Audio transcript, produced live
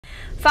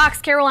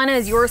Fox Carolina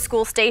is your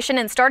school station,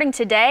 and starting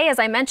today, as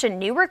I mentioned,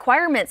 new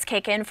requirements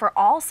kick in for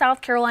all South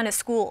Carolina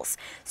schools.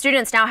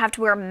 Students now have to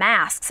wear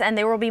masks, and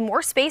there will be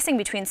more spacing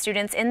between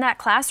students in that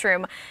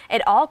classroom.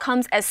 It all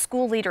comes as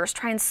school leaders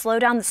try and slow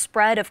down the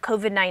spread of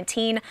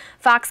COVID-19.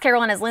 Fox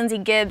Carolina's Lindsey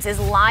Gibbs is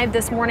live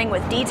this morning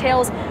with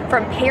details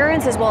from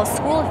parents as well as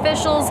school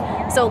officials.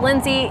 So,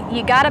 Lindsey,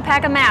 you got to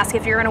pack a mask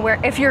if you're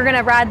going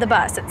to ride the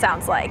bus, it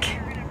sounds like.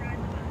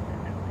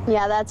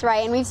 Yeah, that's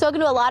right. And we've spoken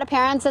to a lot of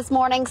parents this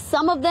morning.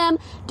 Some of them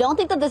don't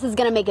think that this is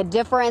going to make a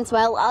difference,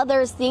 while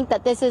others think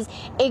that this is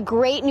a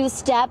great new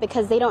step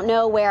because they don't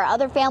know where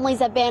other families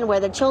have been, where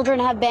the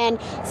children have been.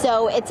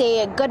 So it's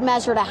a good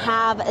measure to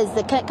have, is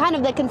the kind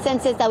of the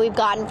consensus that we've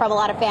gotten from a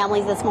lot of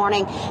families this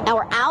morning. Now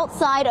we're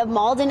outside of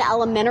Malden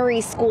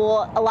Elementary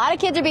School. A lot of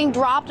kids are being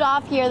dropped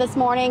off here this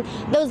morning.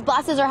 Those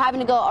buses are having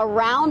to go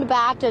around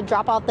back to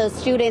drop off those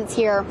students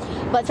here.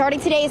 But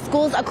starting today,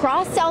 schools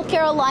across South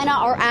Carolina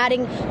are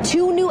adding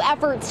two new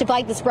efforts to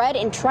fight the spread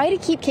and try to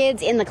keep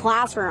kids in the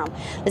classroom.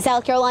 The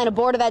South Carolina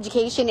Board of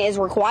Education is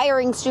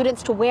requiring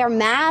students to wear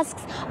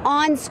masks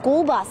on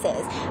school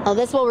buses. Now,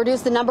 this will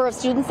reduce the number of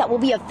students that will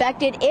be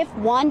affected if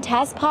one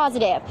tests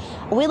positive.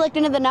 We looked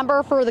into the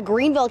number for the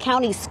Greenville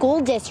County school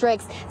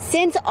districts.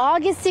 Since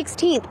August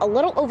 16th, a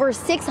little over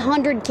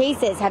 600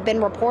 cases have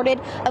been reported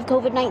of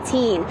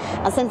COVID-19.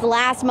 Now, since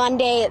last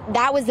Monday,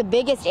 that was the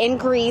biggest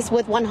increase,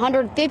 with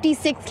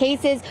 156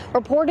 cases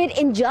reported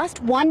in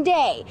just one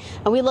day.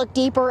 And we looked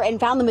deeper and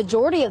found the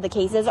majority of the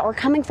cases are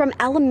coming from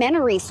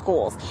elementary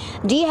schools.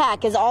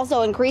 DHEC is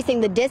also increasing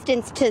the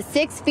distance to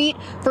 6 feet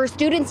for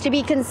students to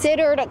be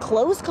considered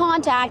close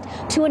contact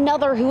to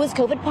another who is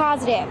COVID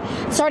positive.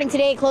 Starting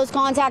today, close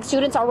contact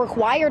students are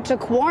required to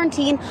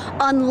quarantine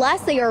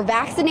unless they are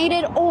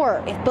vaccinated,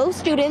 or if both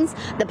students,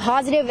 the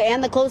positive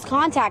and the close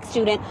contact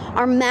student,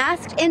 are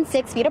masked and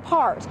 6 feet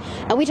apart.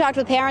 And we talked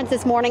with parents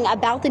this morning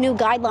about the new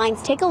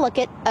guidelines. Take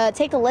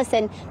a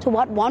listen to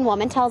what one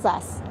woman tells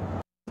us.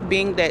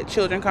 Being that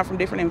children come from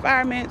different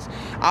environments,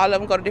 all of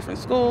them go to different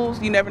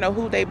schools, you never know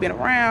who they've been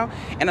around,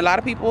 and a lot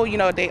of people,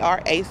 they are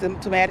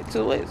asymptomatic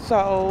to it,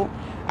 so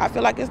I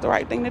feel like it's the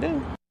right thing to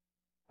do.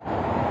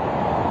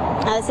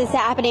 This is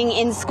happening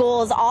in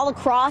schools all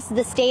across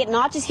the state,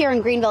 not just here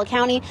in Greenville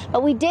County,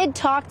 but we did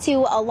talk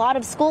to a lot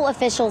of school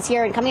officials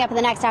here, and coming up in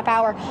the next half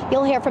hour,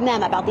 you'll hear from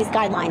them about these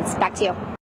guidelines. Back to you.